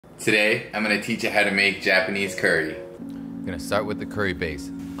Today, I'm going to teach you how to make Japanese curry. I'm going to start with the curry base.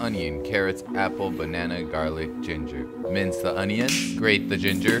 Onion, carrots, apple, banana, garlic, ginger. Mince the onion, grate the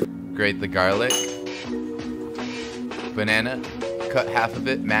ginger, grate the garlic. Banana, cut half of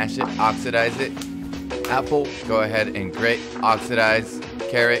it, mash it, oxidize it. Apple, go ahead and grate, oxidize.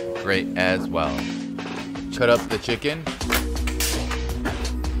 Carrot, grate as well. Cut up the chicken.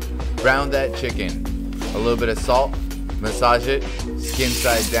 Brown that chicken. A little bit of salt. Massage it, skin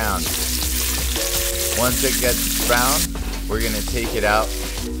side down. Once it gets brown, we're gonna take it out,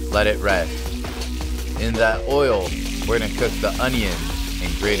 let it rest. In that oil, we're gonna cook the onion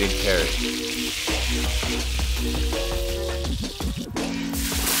and grated carrot.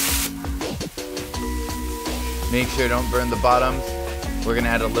 Make sure you don't burn the bottoms. We're gonna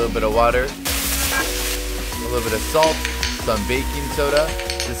add a little bit of water, a little bit of salt, some baking soda.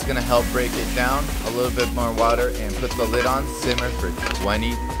 This is gonna help break it down. A little bit more water and put the lid on, simmer for 20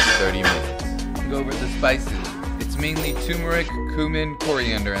 to 30 minutes. Go over the spices. It's mainly turmeric, cumin,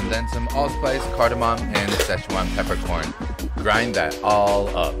 coriander, and then some allspice, cardamom, and Szechuan peppercorn. Grind that all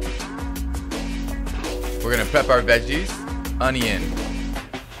up. We're gonna prep our veggies. Onion,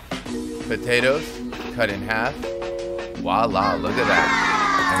 potatoes, cut in half. Voila, look at that.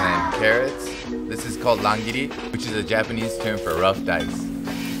 And then carrots. This is called langiri, which is a Japanese term for rough dice.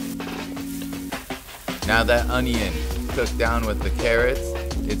 Now that onion cooked down with the carrots,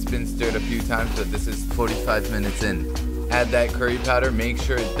 it's been stirred a few times, but this is 45 minutes in. Add that curry powder, make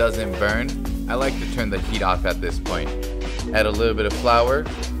sure it doesn't burn. I like to turn the heat off at this point. Add a little bit of flour,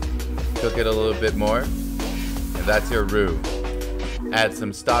 cook it a little bit more, and that's your roux. Add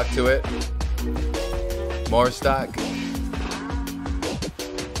some stock to it, more stock,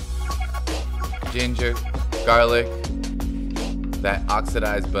 ginger, garlic, that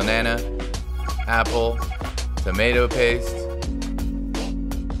oxidized banana, apple, tomato paste,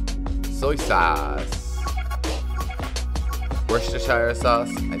 soy sauce, Worcestershire sauce,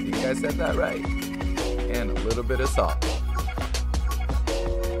 I think I said that right, and a little bit of salt.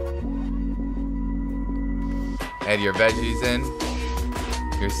 Add your veggies in,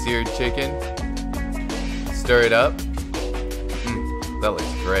 your seared chicken, stir it up. That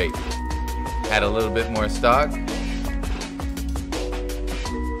looks great. Add a little bit more stock.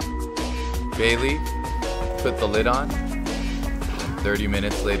 Bay leaf, put the lid on, and 30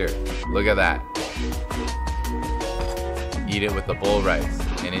 minutes later, look at that. Eat it with the bowl rice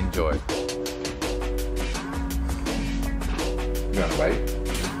and enjoy. You got a bite?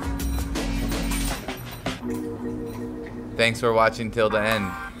 Thanks for watching till the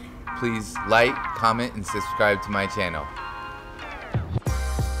end. Please like, comment, and subscribe to my channel.